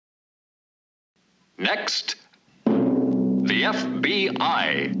Next, the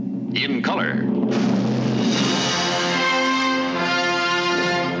FBI in color.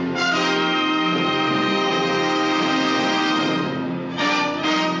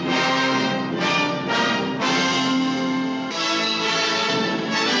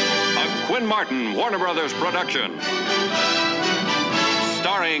 A Quinn Martin Warner Brothers production.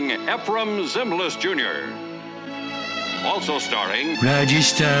 Starring Ephraim Zimbalist Jr. Also starring Roger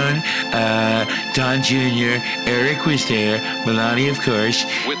Stone, Don Jr., Eric was there, Melania, of course.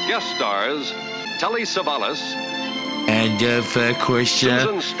 With guest stars Telly Savalas. And, of course,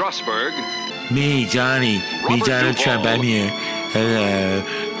 Susan Strasberg. me, Donny. Me, Donald Trump, I'm here. Hello.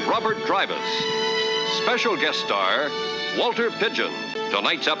 Robert Drivas. Special guest star Walter Pidgeon.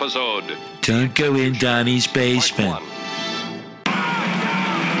 Tonight's episode. Don't go in Donny's basement. Part 1.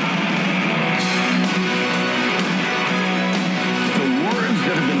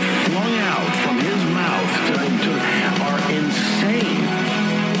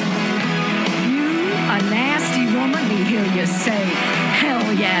 Say,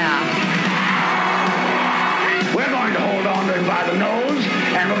 hell yeah. We're going to hold on to him by the nose,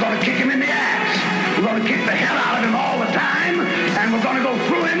 and we're going to kick him in the ass. We're going to kick the hell out of him all the time, and we're going to go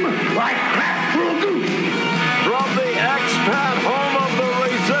through him like crap through a goose. From the expat home of the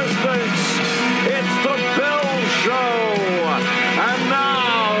resistance, it's the Bill Show. And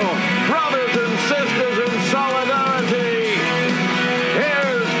now, brothers and sisters in solidarity,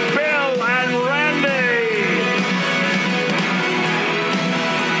 here's Bill and Randy.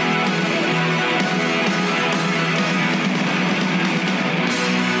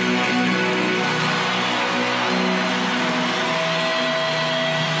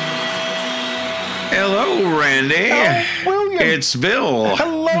 Hello, Randy. William. It's Bill.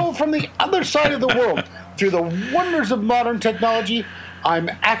 Hello from the other side of the world. Through the wonders of modern technology, I'm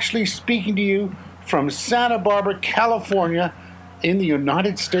actually speaking to you from Santa Barbara, California, in the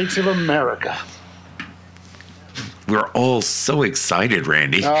United States of America. We're all so excited,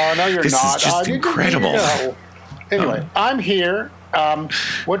 Randy. Oh, no, you're this not. This is just incredible. Anyway, I'm here.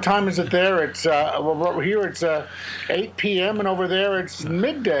 What time is it there? It's over here it's 8 p.m. and over there it's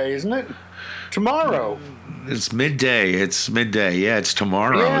midday, isn't it? Tomorrow. It's midday. Yeah, it's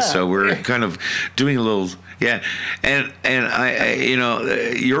tomorrow. Yeah. So we're kind of doing a little, yeah. And I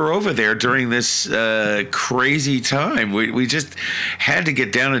you're over there during this crazy time. We just had to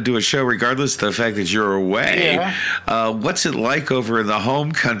get down and do a show, regardless of the fact that you're away. Yeah. What's it like over in the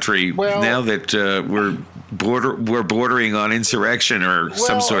home country now that we're bordering on insurrection or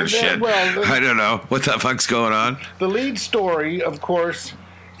some sort of shit? I don't know what the fuck's going on. The lead story, of course,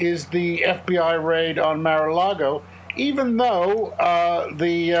 is the FBI raid on Mar-a-Lago, even though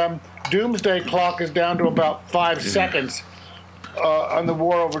the doomsday clock is down to about 5 seconds on the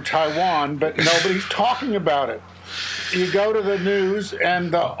war over Taiwan, but nobody's talking about it. You go to the news,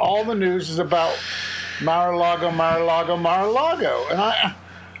 and all the news is about Mar-a-Lago, Mar-a-Lago, Mar-a-Lago. And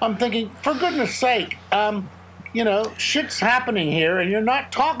I'm thinking, for goodness sake, shit's happening here, and you're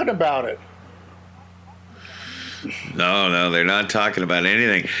not talking about it. No, they're not talking about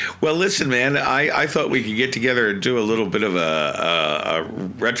anything. Well, listen, man, I thought we could get together and do a little bit of a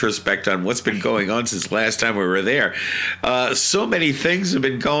retrospect on what's been going on since last time we were there. So many things have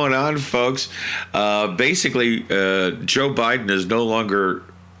been going on, folks. Basically, Joe Biden is no longer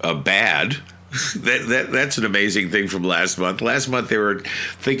bad. That's an amazing thing from last month. Last month they were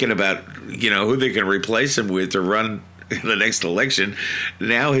thinking about who they can replace him with to run the next election.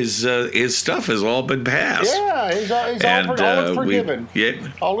 Now his stuff has all been passed. Yeah, he's all forgiven.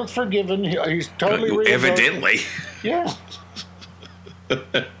 All is forgiven. He's totally evidently. Yeah.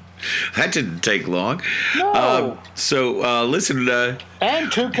 That didn't take long. No. Listen. And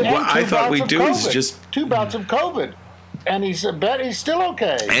two I thought we'd do COVID. is just 2 bouts of COVID, and he's still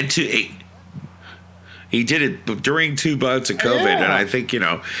okay. And he did it during 2 bouts of COVID, and I think and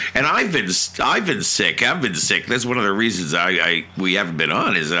I've been sick. That's one of the reasons we haven't been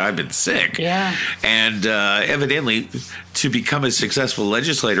on, is that I've been sick. Yeah. And evidently, to become a successful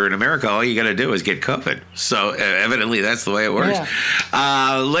legislator in America, all you got to do is get COVID. So evidently, that's the way it works.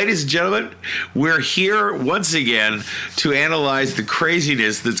 Yeah. Ladies and gentlemen, we're here once again to analyze the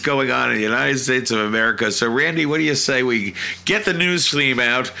craziness that's going on in the United States of America. So, Randy, what do you say we get the news theme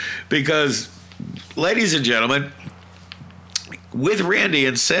out? Because, ladies and gentlemen, with Randy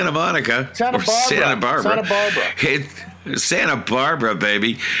in Santa Barbara. Santa Barbara,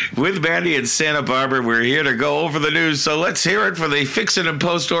 baby. With Randy in Santa Barbara, we're here to go over the news. So let's hear it for the Fixin' and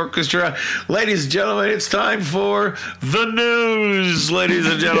Post Orchestra. Ladies and gentlemen, it's time for the news, ladies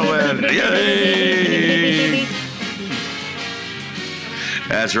and gentlemen. Yay!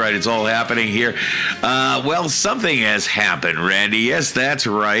 That's right. It's all happening here. Well, something has happened, Randy. Yes, that's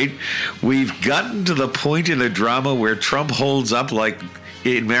right. We've gotten to the point in the drama where Trump holds up like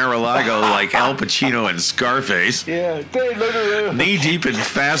in Mar-a-Lago like Al Pacino and Scarface. Yeah. Knee deep in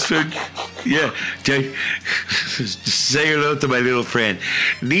fast food. Yeah. Say hello to my little friend.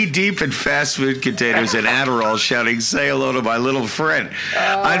 Knee deep in fast food containers and Adderall shouting, say hello to my little friend.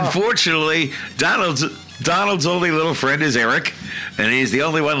 Unfortunately, Donald's only little friend is Eric, and he's the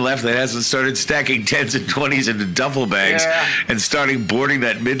only one left that hasn't started stacking 10s and 20s into duffel bags and starting boarding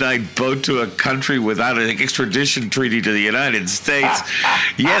that midnight boat to a country without an extradition treaty to the United States.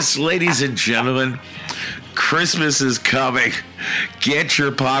 Yes, ladies and gentlemen, Christmas is coming. Get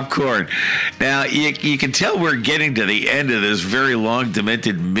your popcorn. Now, you can tell we're getting to the end of this very long,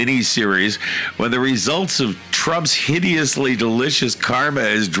 demented mini-series when the results of Trump's hideously delicious karma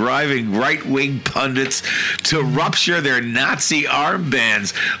is driving right-wing pundits to rupture their Nazi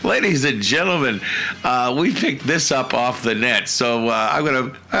armbands. Ladies and gentlemen, we picked this up off the net, so I'm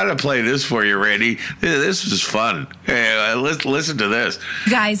gonna play this for you, Randy. This was fun. Listen to this.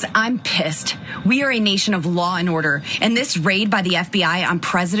 Guys, I'm pissed. We are a nation of law and order, and this raid by the FBI on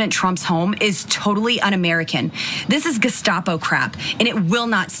President Trump's home is totally un-American. This is Gestapo crap, and it will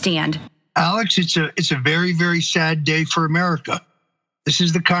not stand. Alex, it's a very, very sad day for America. This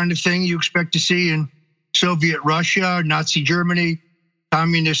is the kind of thing you expect to see in Soviet Russia, Nazi Germany,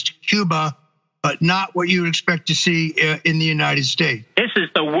 communist Cuba, but not what you would expect to see in the United States. This is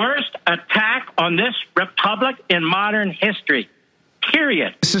the worst attack on this republic in modern history,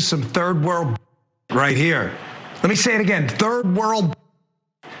 period. This is some third world right here. Let me say it again, third world.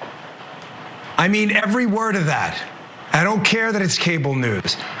 I mean every word of that. I don't care that it's cable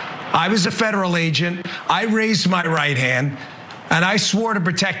news. I was a federal agent. I raised my right hand, and I swore to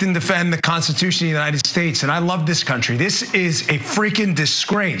protect and defend the Constitution of the United States, and I love this country. This is a freaking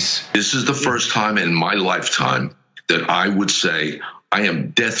disgrace. This is the first time in my lifetime that I would say I am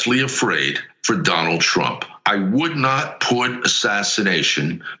deathly afraid for Donald Trump. I would not put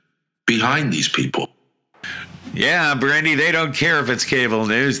assassination behind these people. Yeah, Brandy, they don't care if it's cable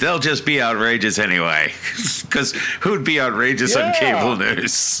news. They'll just be outrageous anyway. Because who'd be outrageous on cable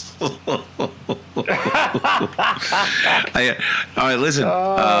news? All right, listen.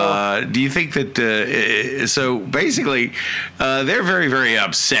 Do you think that... so basically, they're very, very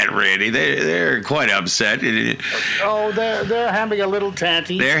upset, Randy. They're quite upset. They're having a little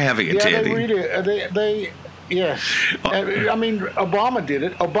tanty. They're having a tanty. Yeah. I mean, Obama did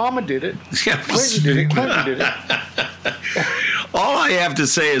it. Yeah, Clinton did it. All I have to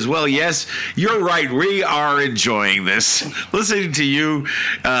say is, well, yes, you're right. We are enjoying this. Listening to you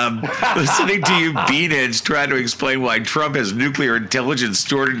beanheads trying to explain why Trump has nuclear intelligence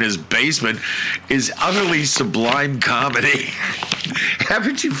stored in his basement is utterly sublime comedy.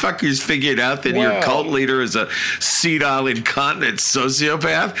 Haven't you fuckers figured out that your cult leader is a senile, incontinent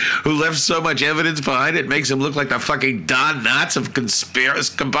sociopath who left so much evidence behind it makes him look like the fucking Don Knotts of conspiring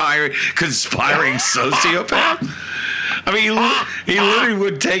sociopath? I mean, he literally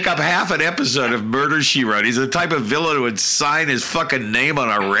would take up half an episode of Murder, She Wrote. He's the type of villain who would sign his fucking name on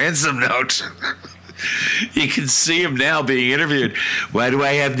a ransom note. You can see him now being interviewed. Why do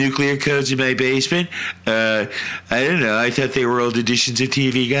I have nuclear codes in my basement? I don't know. I thought they were old editions of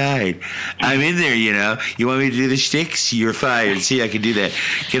TV Guide. I'm in there, you know. You want me to do the shticks? You're fired. See, I can do that.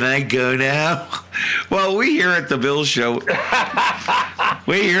 Can I go now? Well, we here at the Bill Show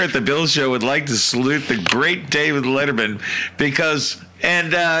would like to salute the great David Letterman because...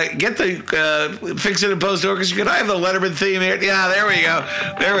 And get the Fix It and Post Orchestra. Could I have the Letterman theme here? Yeah, there we go.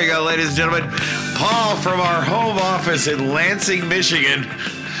 There we go, ladies and gentlemen. Paul from our home office in Lansing, Michigan.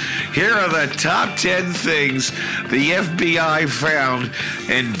 Here are the top 10 things the FBI found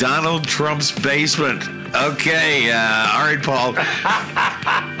in Donald Trump's basement. Okay, all right, Paul.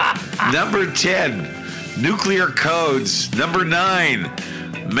 Number 10, nuclear codes. Number 9,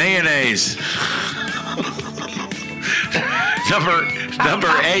 mayonnaise. Number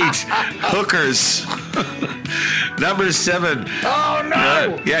 8, hookers. Number 7. Oh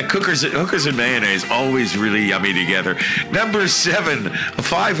no! Hookers and mayonnaise always really yummy together. Number 7,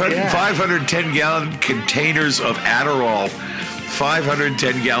 510-gallon containers of Adderall.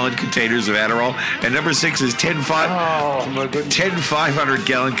 510-gallon containers of Adderall. And number 6 is 10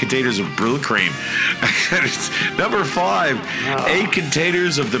 500-gallon containers of Brylcreem. Number 5, 8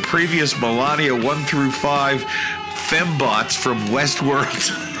 containers of the previous Melania 1 through 5 fembots from Westworld.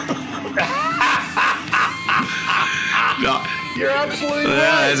 No. You're absolutely right.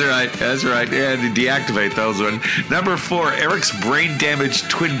 Yeah, that's right. Yeah, to deactivate those one. Number 4, Eric's brain-damaged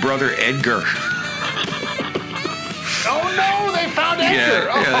twin brother Edgar. Oh no, they found Edgar.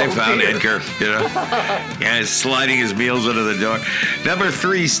 Edgar. Yeah, they found dear. Edgar, you know. Yeah, sliding his meals under the door. Number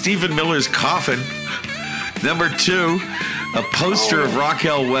 3, Stephen Miller's coffin. Number 2, a poster of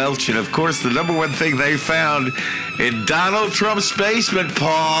Raquel Welch. And, of course, the number one thing they found in Donald Trump's basement,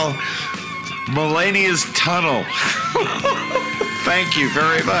 Paul, Melania's tunnel. Thank you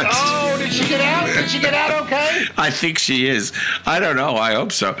very much. Oh, did she get out? Did she get out okay? I think she is. I don't know. I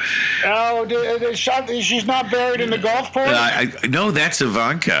hope so. Oh, she's not buried in the golf course? No, that's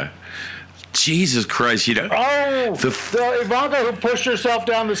Ivanka. Jesus Christ, you know. Oh, the Ivanka who pushed herself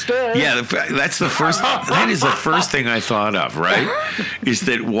down the stairs. Yeah, that's the first. That is the first thing I thought of. Right? Is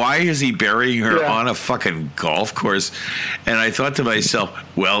that why is he burying her on a fucking golf course? And I thought to myself,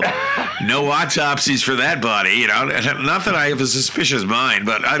 well, no autopsies for that body. You know, not that I have a suspicious mind,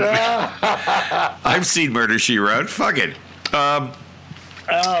 but I've seen Murder, She Wrote. Fuck it.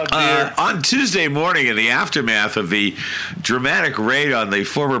 Oh, dear. On Tuesday morning, in the aftermath of the dramatic raid on the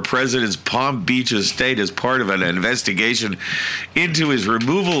former president's Palm Beach estate as part of an investigation into his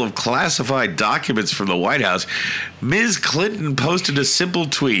removal of classified documents from the White House, Ms. Clinton posted a simple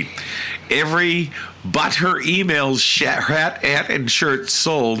tweet. Every but her emails, hat, and shirt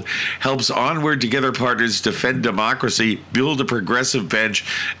sold helps Onward Together partners defend democracy, build a progressive bench,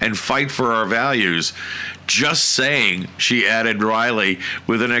 and fight for our values. Just saying, she added wryly,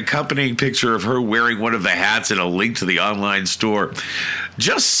 with an accompanying picture of her wearing one of the hats and a link to the online store.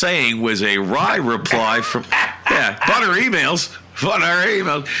 Just saying was a wry reply from, but her emails.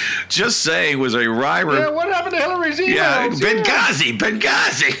 Just saying was a wry reply. Yeah, what happened to Hillary's emails? Yeah,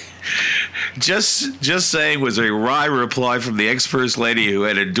 Benghazi. Just saying was a wry reply from the ex-First Lady who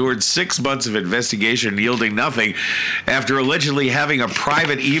had endured 6 months of investigation yielding nothing after allegedly having a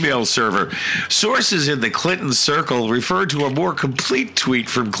private email server. Sources in the Clinton circle referred to a more complete tweet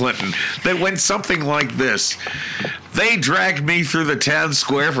from Clinton that went something like this. They dragged me through the town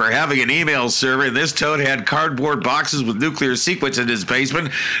square for having an email server, and this toad had cardboard boxes with nuclear sequence in his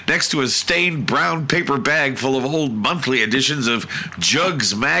basement next to a stained brown paper bag full of old monthly editions of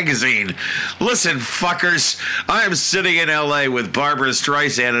Jugs magazine. Listen, fuckers, I am sitting in L.A. with Barbara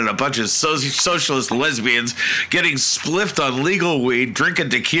Streisand and a bunch of socialist lesbians getting spliffed on legal weed, drinking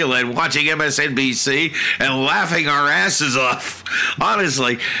tequila, and watching MSNBC and laughing our asses off.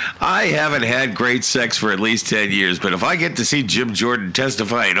 Honestly, I haven't had great sex for at least 10 years, but if I get to see Jim Jordan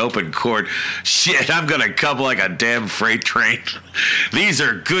testify in open court, shit, I'm going to come like a damn freight train. These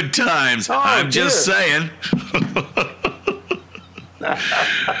are good times. I'm just saying.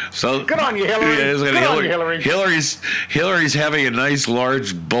 So good on you, Hillary. Yeah, good on you, Hillary. Hillary's having a nice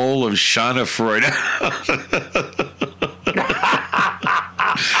large bowl of Schadenfreude.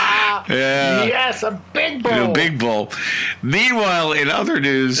 Yeah. Yes, a big bowl. A big bowl. Meanwhile, in other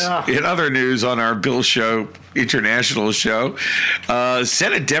news on our Bill Show international show,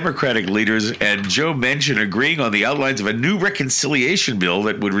 Senate Democratic leaders and Joe Manchin agreeing on the outlines of a new reconciliation bill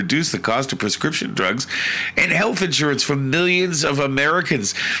that would reduce the cost of prescription drugs and health insurance for millions of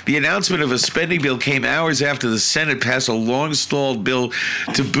Americans. The announcement of a spending bill came hours after the Senate passed a long-stalled bill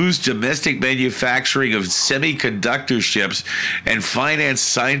to boost domestic manufacturing of semiconductor chips and finance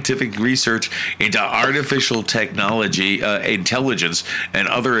scientific research into artificial technology, intelligence, and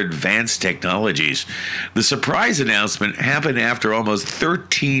other advanced technologies. The surprise announcement happened after almost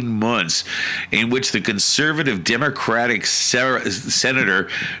 13 months in which the conservative Democratic Senator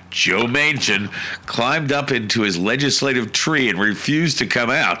Joe Manchin climbed up into his legislative tree and refused to come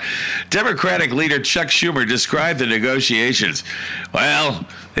out. Democratic leader Chuck Schumer described the negotiations. Well,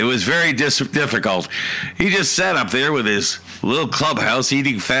 it was very difficult. He just sat up there with his little clubhouse,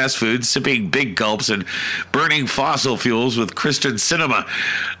 eating fast food, sipping big gulps, and burning fossil fuels with Christian cinema.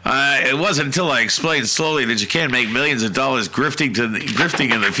 It wasn't until I explained slowly that you can't make millions of dollars grifting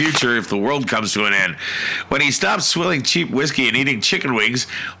in the future if the world comes to an end. When he stopped swilling cheap whiskey and eating chicken wings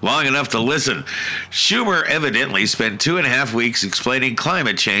long enough to listen, Schumer evidently spent 2.5 weeks explaining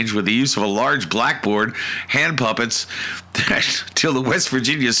climate change with the use of a large blackboard, hand puppets, till the West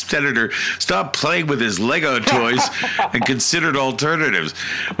Virginia senator stopped playing with his Lego toys and considered alternatives.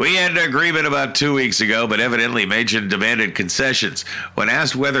 We had an agreement about 2 weeks ago, but evidently Manchin demanded concessions. When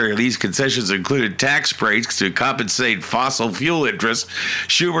asked whether these concessions included tax breaks to compensate fossil fuel interests,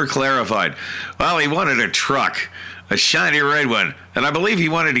 Schumer clarified, well, he wanted a truck, a shiny red one, and I believe he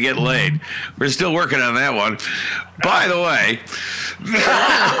wanted to get laid. We're still working on that one. By the way,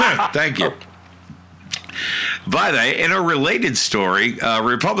 thank you. By the way, in a related story,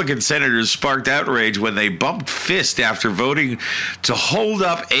 Republican senators sparked outrage when they bumped fist after voting to hold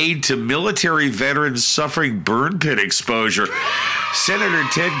up aid to military veterans suffering burn pit exposure. Senator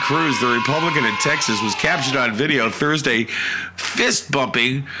Ted Cruz, the Republican in Texas, was captured on video Thursday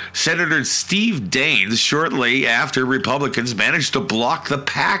fist-bumping Senator Steve Daines shortly after Republicans managed to block the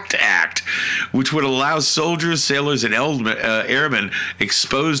PACT Act, which would allow soldiers, sailors, and airmen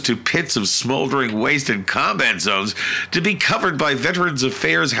exposed to pits of smoldering waste in combat zones to be covered by Veterans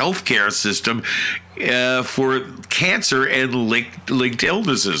Affairs healthcare system for cancer and linked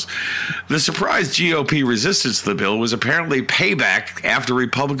illnesses. The surprise GOP resistance to the bill was apparently payback after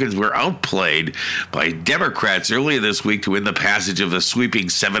Republicans were outplayed by Democrats earlier this week to win the passage of the sweeping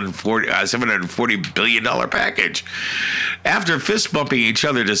 $740 billion package. After fist-bumping each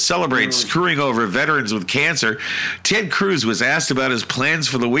other to celebrate screwing over veterans with cancer, Ted Cruz was asked about his plans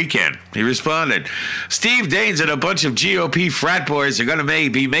for the weekend. He responded, "Steve Daines and a bunch of GOP frat boys are going to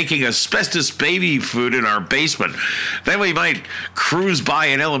be making asbestos baby food in our basement. Then we might cruise by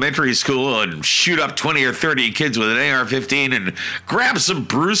an elementary school and shoot up 20 or 30 kids with an AR-15 and grab some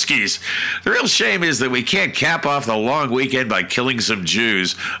brewskis. The real shame is that we can't cap off the long weekend by killing some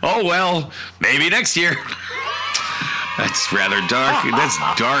Jews. Oh well, maybe next year." That's rather dark. That's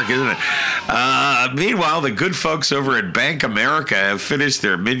dark, isn't it? Meanwhile, the good folks over at Bank America have finished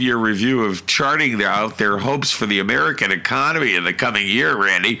their mid-year review of charting out their hopes for the American economy in the coming year,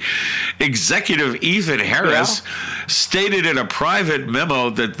 Randy. Executive Ethan Harris stated in a private memo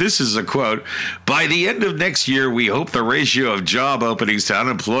that this is a quote, "By the end of next year, we hope the ratio of job openings to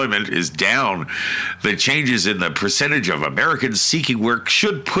unemployment is down. The changes in the percentage of Americans seeking work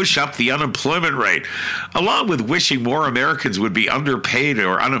should push up the unemployment rate." Along with wishing more Americans would be underpaid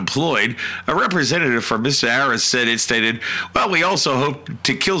or unemployed, a representative for Mr. Harris stated, "Well, we also hope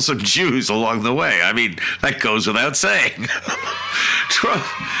to kill some Jews along the way." I mean, that goes without saying.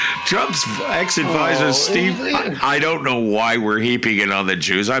 Trump's ex-advisor, Steve, I don't know why we're heaping it on the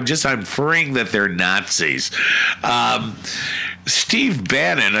Jews. I'm inferring that they're Nazis. Steve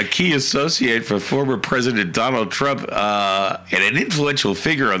Bannon, a key associate for former President Donald Trump and an influential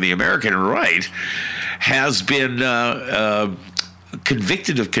figure on the American right, has been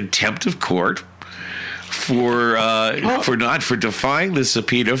convicted of contempt of court for defying the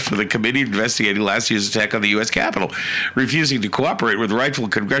subpoena for the committee investigating last year's attack on the U.S. Capitol, refusing to cooperate with the rightful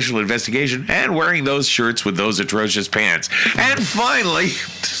congressional investigation, and wearing those shirts with those atrocious pants. And finally,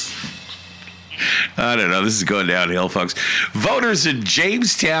 I don't know. This is going downhill, folks. Voters in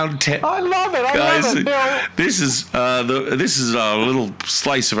Jamestown. I love it. I love it, Bill. This is a little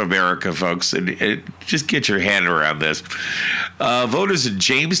slice of America, folks, and just get your hand around this. Voters in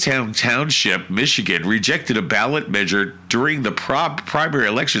Jamestown Township, Michigan, rejected a ballot measure during the primary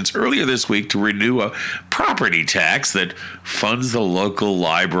elections earlier this week to renew a property tax that funds the local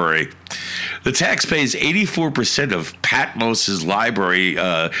library. The tax pays 84% of Patmos's library's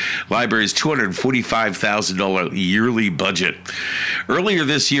 $245,000 yearly budget. Earlier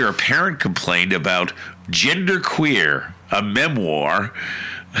this year, a parent complained about Genderqueer, a memoir.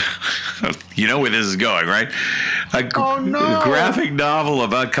 You know where this is going, right? A graphic novel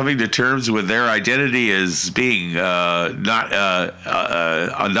about coming to terms with their identity as being a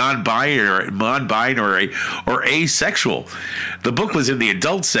non-binary or asexual. The book was in the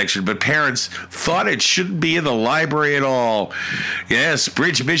adult section, but parents thought it shouldn't be in the library at all. Yes,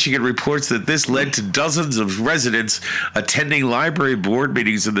 Bridge, Michigan reports that this led to dozens of residents attending library board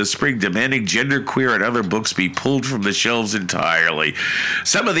meetings in the spring demanding Genderqueer and other books be pulled from the shelves entirely.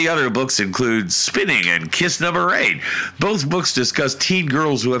 Some of the other books include Spinning and Kiss Number 8. Both books discuss teen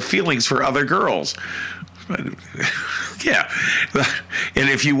girls who have feelings for other girls. Yeah, and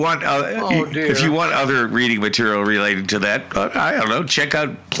if you want other reading material related to that, I don't know, check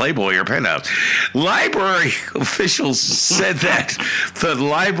out Playboy or Penthouse. Library officials said that the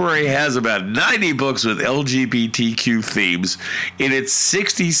library has about 90 books with LGBTQ themes in its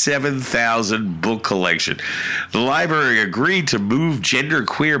 67,000 book collection. The library agreed to move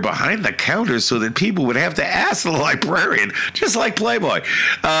Genderqueer behind the counter so that people would have to ask the librarian, just like Playboy,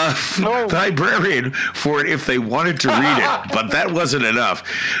 the librarian for it if they wanted to read it, but that wasn't enough.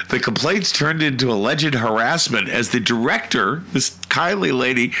 The complaints turned into alleged harassment as the director, this kindly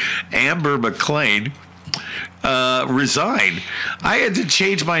lady, Amber McLean, resigned. I had to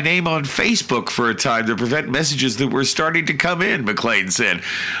change my name on Facebook for a time to prevent messages that were starting to come in, McLean said.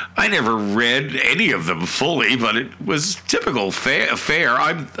 I never read any of them fully, but it was typical fair.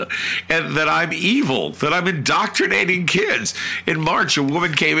 And that I'm evil, that I'm indoctrinating kids. In March, a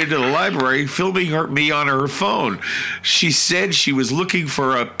woman came into the library filming me on her phone. She said she was looking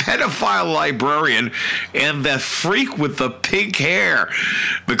for a pedophile librarian and the freak with the pink hair.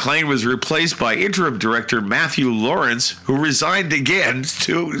 McLean was replaced by interim director Matthew Matthew Lawrence, who resigned again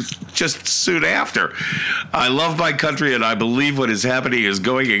just soon after. I love my country, and I believe what is happening is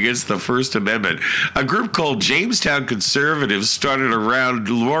going against the First Amendment. A group called Jamestown Conservatives started around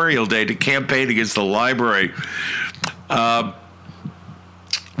Memorial Day to campaign against the library. So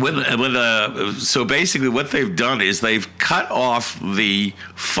basically what they've done is they've cut off the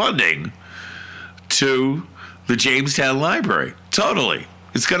funding to the Jamestown Library. Totally.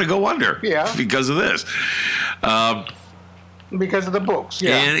 It's going to go under because of this. Because of the books,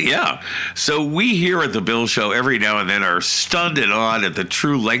 So we here at the Bill Show every now and then are stunned and awed at the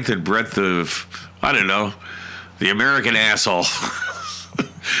true length and breadth of, I don't know, the American asshole.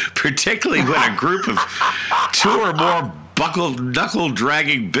 Particularly when a group of two or more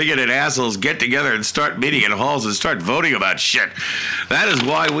knuckle-dragging, bigoted assholes get together and start meeting in halls and start voting about shit. That is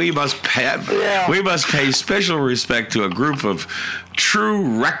why we must pay special respect to a group of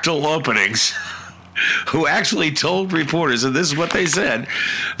true rectal openings who actually told reporters, and this is what they said,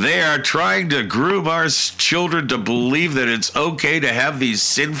 they are trying to groom our children to believe that it's okay to have these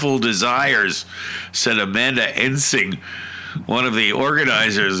sinful desires, said Amanda Ensing, one of the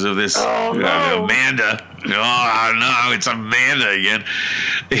organizers of this. Amanda. Oh, no, it's Amanda again.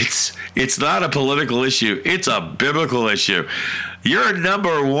 It's not a political issue. It's a biblical issue. You're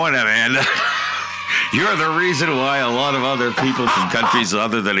number one, Amanda. You're the reason why a lot of other people from countries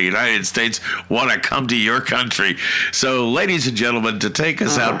other than the United States want to come to your country. So, ladies and gentlemen, to take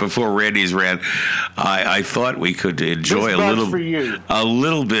us out before Randy's rant, I thought we could enjoy a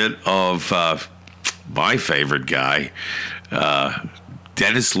little bit of my favorite guy,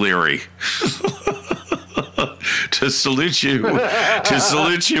 Dennis Leary. to salute you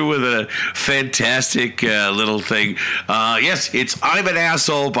with a fantastic little thing. Yes, it's I'm an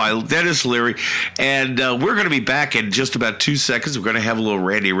Asshole by Dennis Leary, and we're going to be back in just about 2 seconds. We're going to have a little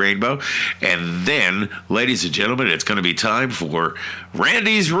Randy Rainbow, and then, ladies and gentlemen, it's going to be time for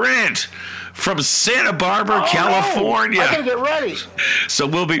Randy's Rant from Santa Barbara, California. No. I gotta get ready. So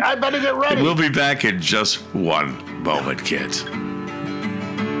I better get ready. We'll be back in just one moment, kids.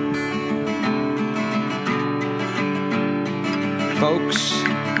 Folks,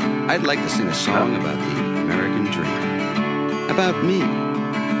 I'd like to sing a song about the American dream. About me.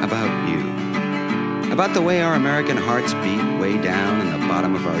 About you. About the way our American hearts beat way down in the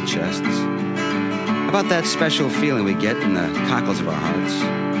bottom of our chests. About that special feeling we get in the cockles of our hearts.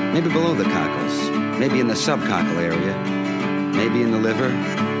 Maybe below the cockles. Maybe in the subcockle area. Maybe in the liver.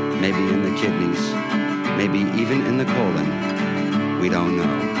 Maybe in the kidneys. Maybe even in the colon. We don't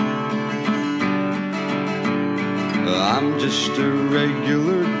know. I'm just a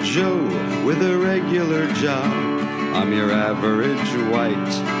regular Joe with a regular job. I'm your average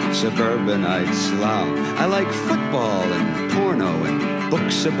white suburbanite slob. I like football and porno and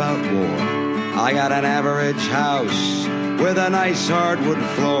books about war. I got an average house with a nice hardwood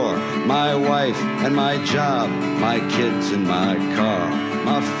floor. My wife and my job, my kids and my car.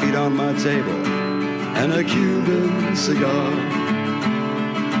 My feet on my table and a Cuban cigar.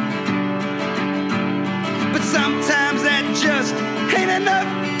 Sometimes that just ain't enough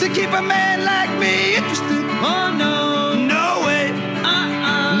to keep a man like me interested. Oh no, no way.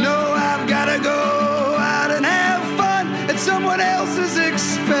 No, I've gotta go out and have fun at someone else's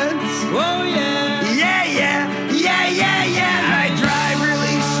expense. Oh yeah. Yeah. I drive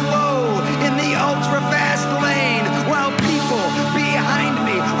really slow in the ultra fast lane while people behind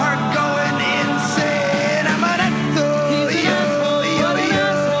me are going insane. I'm an asshole,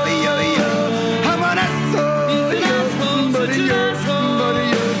 I'm an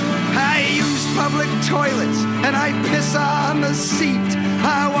toilets and I piss on the seat.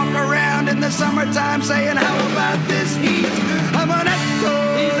 I walk around in the summertime saying, how about this heat? I'm an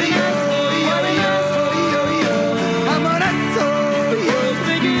asshole. I'm an asshole.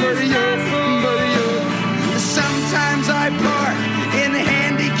 Sometimes I park in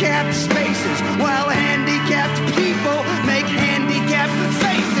handicapped spaces while handicapped people make handicapped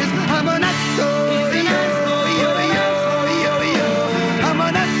faces. I'm an asshole. I'm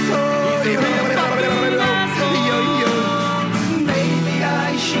an asshole.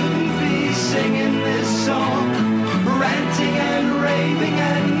 Singing this song, ranting and raving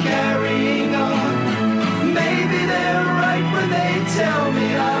and carrying on. Maybe they're right when they tell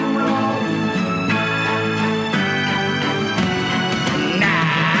me I'm wrong.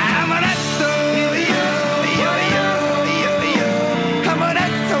 Nah, I'm an asshole. I'm an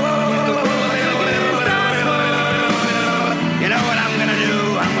asshole. You know what I'm gonna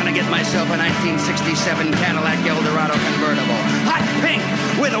do? I'm gonna get myself a 1967 Cadillac Eldorado convertible, hot pink,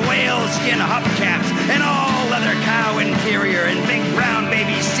 with whale skin hubcaps and all leather cow interior and big brown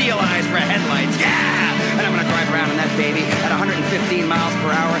baby seal eyes for headlights. Yeah! And I'm gonna 15 miles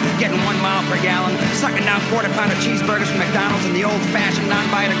per hour, getting 1 mile per gallon, sucking down quarter-pounder cheeseburgers from McDonald's in the old-fashioned,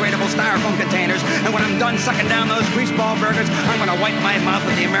 non-biodegradable styrofoam containers. And when I'm done sucking down those greaseball burgers, I'm going to wipe my mouth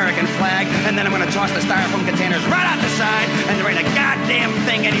with the American flag, and then I'm going to toss the styrofoam containers right out the side, and there ain't a goddamn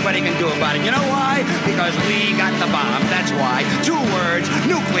thing anybody can do about it. You know why? Because we got the bomb. That's why. 2 words,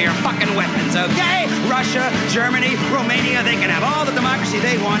 nuclear fucking weapons, okay? Russia, Germany, Romania, they can have all the democracy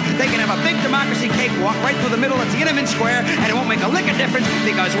they want. They can have a big democracy cakewalk right through the middle of Tiananmen Square, and it won't make a lick of difference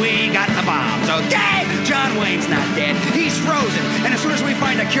because we got the bombs, okay? John Wayne's not dead. He's frozen. And as soon as we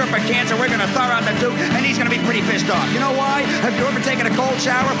find a cure for cancer, we're going to thaw out the Duke, and he's going to be pretty pissed off. You know why? Have you ever taken a cold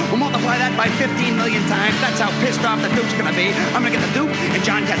shower? We'll multiply that by 15 million times. That's how pissed off the Duke's going to be. I'm going to get the Duke and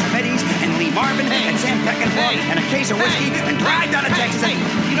John Cassavetes and Lee Marvin and Sam Peckinpah and a case of whiskey and drive down to Texas. Hey,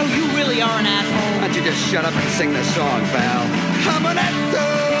 you know, you really are an asshole. Why don't you just shut up and sing this song, pal? I'm an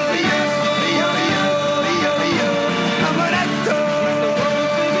asshole, yo, yo, yo, yo, yo. I'm an asshole.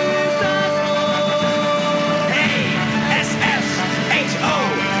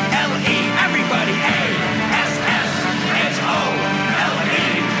 A-S-S-H-O-L-E. Everybody, A-S-S-H-O-L-E.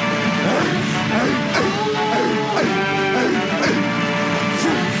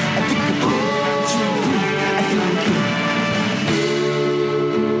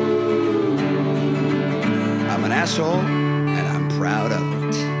 I'm an asshole, and I'm proud of it.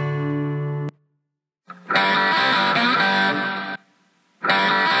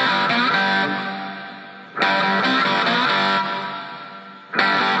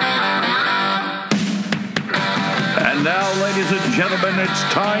 And now, ladies and gentlemen, it's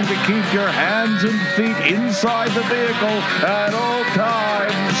time to keep your hands and feet inside the vehicle at all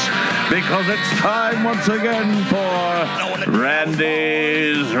times, because it's time once again for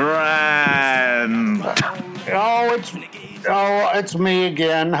Randy's Rant. It's me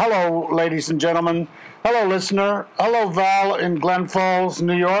again. Hello, ladies and gentlemen. Hello, listener. Hello, Val in Glen Falls,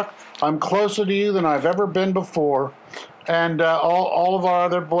 New York. I'm closer to you than I've ever been before. And all of our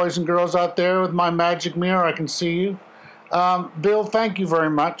other boys and girls out there with my magic mirror, I can see you. Bill, thank you very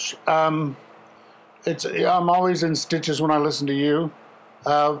much. I'm always in stitches when I listen to you,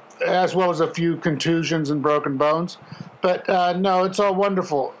 as well as a few contusions and broken bones. But no, it's all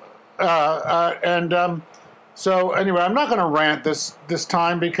wonderful. So anyway, I'm not going to rant this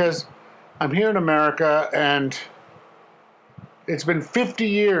time because I'm here in America, and it's been 50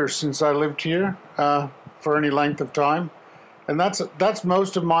 years since I lived here for any length of time, and that's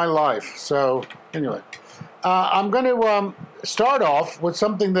most of my life. So anyway, I'm going to start off with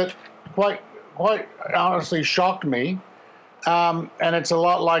something that quite honestly shocked me, and it's a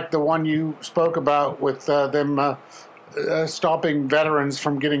lot like the one you spoke about with them stopping veterans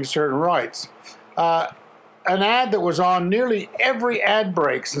from getting certain rights. An ad that was on nearly every ad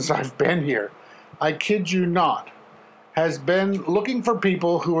break since I've been here, I kid you not, has been looking for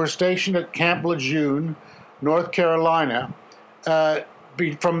people who are stationed at Camp Lejeune, North Carolina,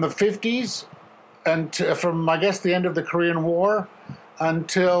 from the 50s and from, I guess, the end of the Korean War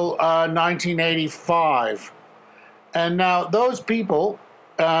until 1985. And now those people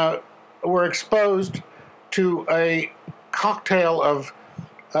were exposed to a cocktail of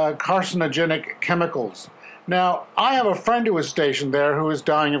carcinogenic chemicals. Now, I have a friend who was stationed there who is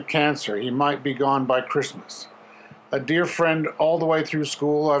dying of cancer. He might be gone by Christmas. A dear friend all the way through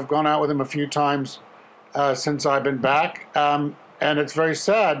school. I've gone out with him a few times since I've been back. And it's very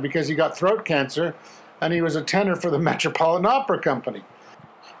sad because he got throat cancer and he was a tenor for the Metropolitan Opera Company.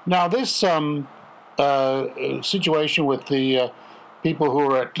 Now, this situation with the people who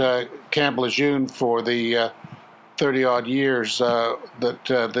were at Camp Lejeune for the 30-odd years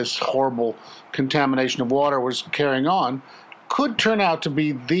that this horrible contamination of water was carrying on could turn out to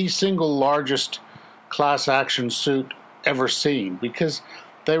be the single largest class action suit ever seen, because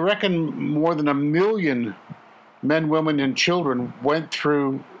they reckon more than 1 million men, women, and children went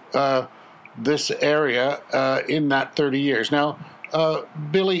through this area in that 30 years. Now,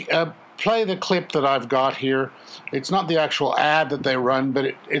 Billy, play the clip that I've got here. It's not the actual ad that they run,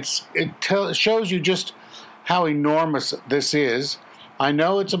 but it shows you just how enormous this is. I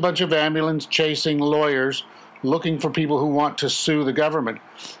know it's a bunch of ambulance-chasing lawyers looking for people who want to sue the government,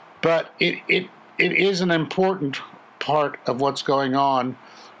 but it is an important part of what's going on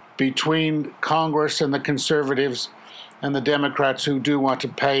between Congress and the conservatives and the Democrats who do want to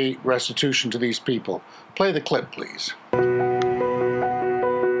pay restitution to these people. Play the clip, please.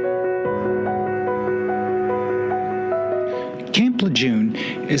 Camp Lejeune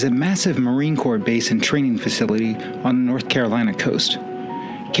is a massive Marine Corps base and training facility on the North Carolina coast.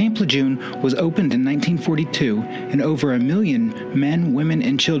 Camp Lejeune was opened in 1942, and over 1 million men, women,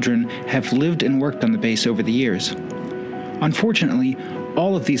 and children have lived and worked on the base over the years. Unfortunately,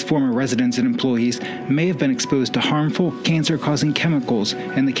 all of these former residents and employees may have been exposed to harmful, cancer-causing chemicals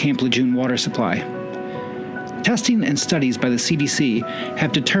in the Camp Lejeune water supply. Testing and studies by the CDC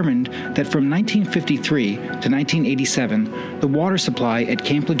have determined that from 1953 to 1987, the water supply at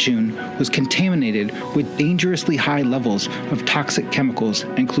Camp Lejeune was contaminated with dangerously high levels of toxic chemicals,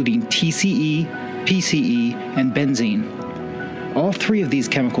 including TCE, PCE, and benzene. All three of these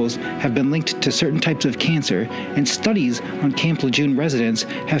chemicals have been linked to certain types of cancer, and studies on Camp Lejeune residents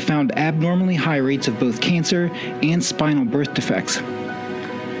have found abnormally high rates of both cancer and spinal birth defects.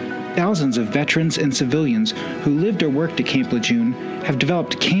 Thousands of veterans and civilians who lived or worked at Camp Lejeune have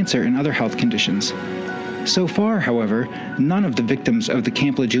developed cancer and other health conditions. So far, however, none of the victims of the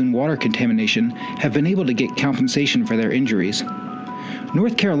Camp Lejeune water contamination have been able to get compensation for their injuries.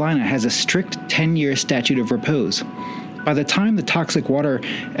 North Carolina has a strict 10-year statute of repose. By the time the toxic water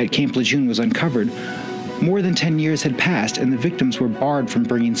at Camp Lejeune was uncovered, more than 10 years had passed and the victims were barred from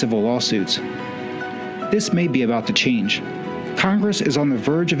bringing civil lawsuits. This may be about to change. Congress is on the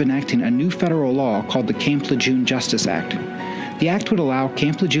verge of enacting a new federal law called the Camp Lejeune Justice Act. The act would allow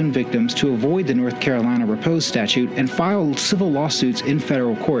Camp Lejeune victims to avoid the North Carolina repose statute and file civil lawsuits in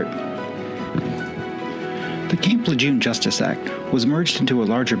federal court. The Camp Lejeune Justice Act was merged into a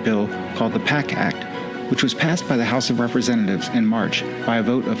larger bill called the PAC Act, which was passed by the House of Representatives in March by a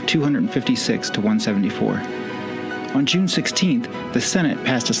vote of 256 to 174. On June 16th, the Senate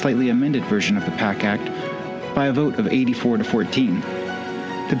passed a slightly amended version of the PAC Act by a vote of 84 to 14.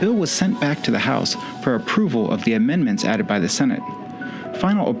 The bill was sent back to the House for approval of the amendments added by the Senate.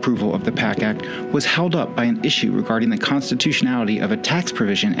 Final approval of the PAC Act was held up by an issue regarding the constitutionality of a tax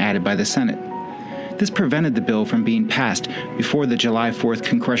provision added by the Senate. This prevented the bill from being passed before the July 4th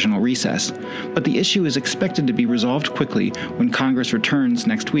congressional recess, but the issue is expected to be resolved quickly when Congress returns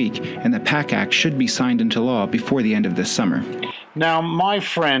next week, and the PAC Act should be signed into law before the end of this summer. Now, my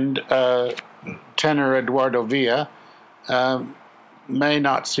friend, tenor Eduardo Villa, may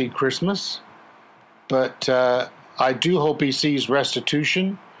not see Christmas, but I do hope he sees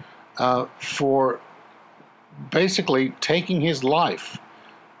restitution for basically taking his life,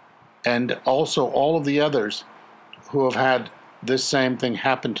 and also all of the others who have had this same thing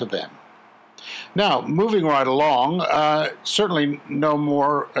happen to them. Now, moving right along, certainly no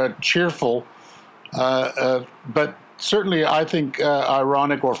more cheerful, but certainly I think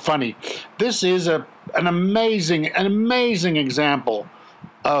ironic or funny. This is an amazing example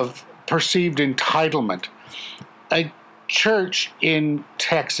of perceived entitlement. A church in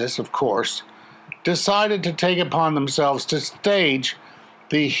Texas, of course, decided to take upon themselves to stage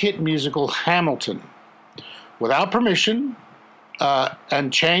the hit musical Hamilton without permission,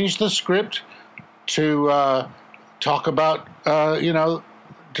 and change the script to talk about, to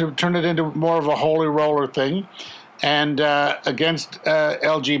turn it into more of a holy roller thing, and against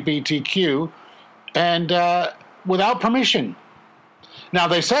LGBTQ, and without permission. Now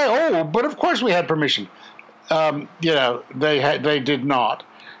they say, "Oh, but of course we had permission." They did not,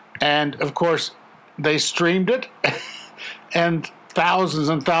 and of course they streamed it, and thousands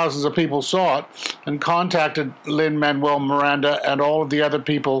and thousands of people saw it and contacted Lin-Manuel Miranda and all of the other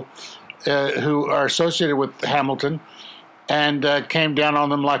people who are associated with Hamilton, and came down on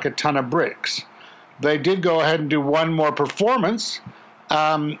them like a ton of bricks. They did go ahead and do one more performance,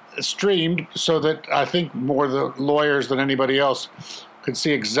 streamed, so that I think more the lawyers than anybody else could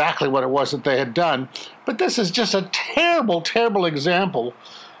see exactly what it was that they had done. But this is just a terrible, terrible example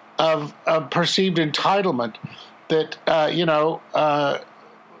of perceived entitlement. That,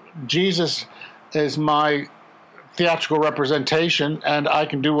 Jesus is my theatrical representation and I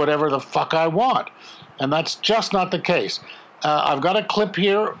can do whatever the fuck I want. And that's just not the case. I've got a clip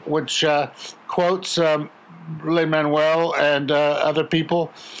here which quotes Lin-Manuel and other people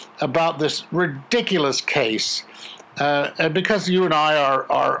about this ridiculous case. And because you and I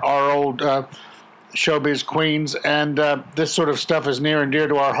are old showbiz queens, and this sort of stuff is near and dear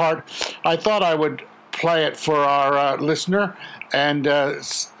to our heart, I thought I would play it for our listener, and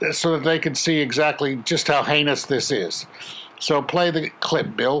so that they can see exactly just how heinous this is. So play the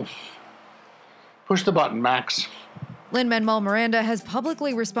clip, Bill. Push the button, Max. Lin-Manuel Miranda has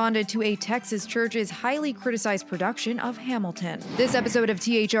publicly responded to a Texas church's highly criticized production of Hamilton. This episode of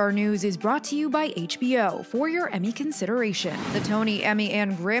THR News is brought to you by HBO for your Emmy consideration. The Tony, Emmy,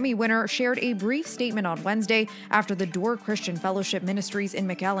 and Grammy winner shared a brief statement on Wednesday after the Door Christian Fellowship Ministries in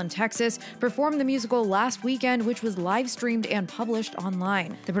McAllen, Texas, performed the musical last weekend, which was live-streamed and published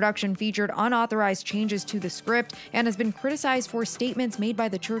online. The production featured unauthorized changes to the script and has been criticized for statements made by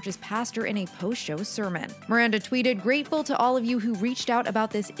the church's pastor in a post-show sermon. Miranda tweeted, "Great grateful to all of you who reached out about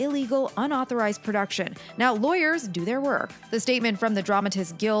this illegal, unauthorized production. Now, lawyers do their work. The statement from the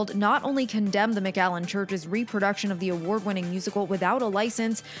Dramatists Guild not only condemned the McAllen Church's reproduction of the award-winning musical without a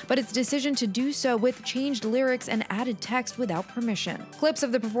license, but its decision to do so with changed lyrics and added text without permission. Clips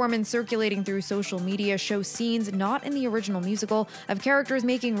of the performance circulating through social media show scenes not in the original musical of characters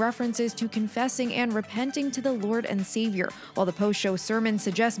making references to confessing and repenting to the Lord and Savior, while the post-show sermon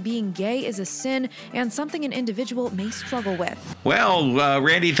suggests being gay is a sin and something an individual may struggle with. Well,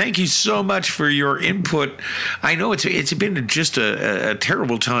 Randy, thank you so much for your input. I know it's been just a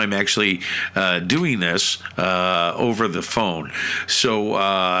terrible time actually doing this over the phone. So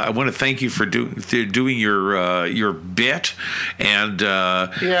I want to thank you for doing your bit and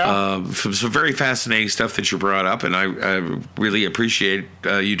some very fascinating stuff that you brought up, and I really appreciate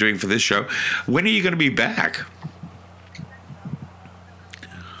you doing for this show. When are you going to be back?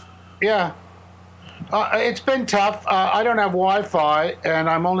 Yeah. It's been tough. I don't have Wi-Fi, and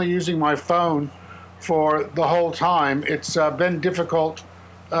I'm only using my phone for the whole time. It's been difficult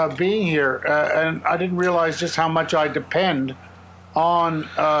being here, and I didn't realize just how much I depend on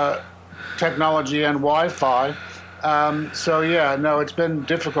technology and Wi-Fi. It's been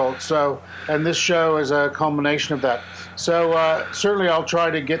difficult. So, and this show is a culmination of that. So certainly I'll try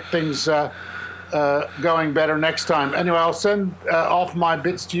to get things going better next time. Anyway, I'll send off my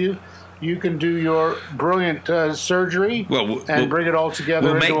bits to you. You can do your brilliant surgery and bring it all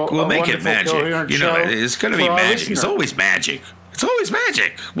together. We'll make it magic. You know, it's going to be magic. It's always magic. It's always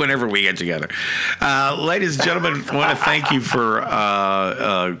magic whenever we get together. Ladies and gentlemen, I want to thank you for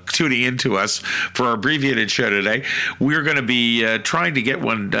tuning in to us for our abbreviated show today. We're going to be trying to get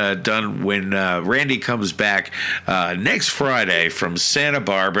one done when Randy comes back next Friday from Santa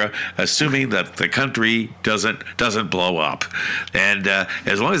Barbara, assuming that the country doesn't blow up. And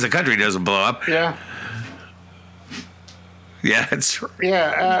as long as the country doesn't blow up, yeah, that's right.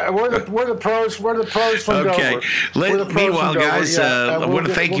 Yeah, we're the pros. We're the pros from Dover. Meanwhile, guys, I want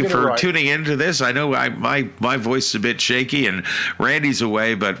to thank you for tuning into this. I know my voice is a bit shaky and Randy's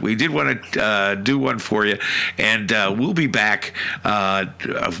away, but we did want to do one for you, and we'll be back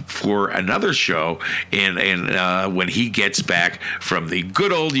for another show in when he gets back from the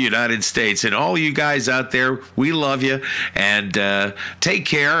good old United States. And all you guys out there, we love you, and take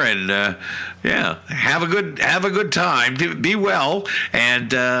care, and have a good time. Be well, and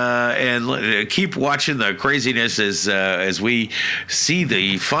keep watching the craziness as we see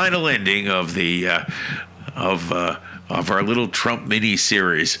the final ending of the of our little Trump mini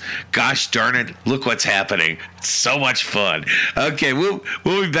series. Gosh darn it! Look what's happening. It's so much fun. Okay, we'll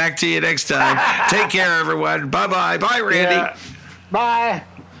be back to you next time. Take care, everyone. Bye, Randy. Yeah.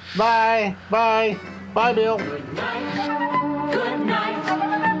 Bye, Bill. Good night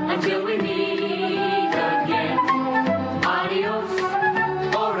until we meet again. Adios,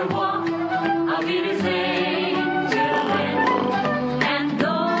 au revoir, auf Wiedersehen till then. And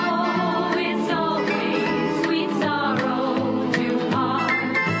though it's always sweet sorrow to part,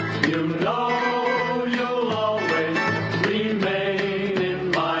 you know you'll always remain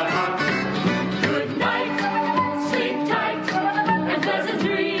in my heart. Good night, sleep tight, and pleasant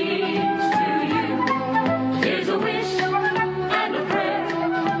dreams to you. Here's a wish and a prayer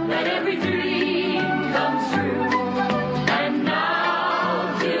that every dream comes true. And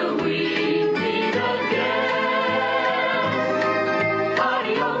now till we meet again,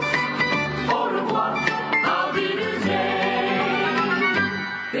 adios, au revoir, auf Wiedersehen.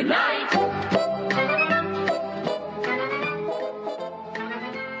 Good night.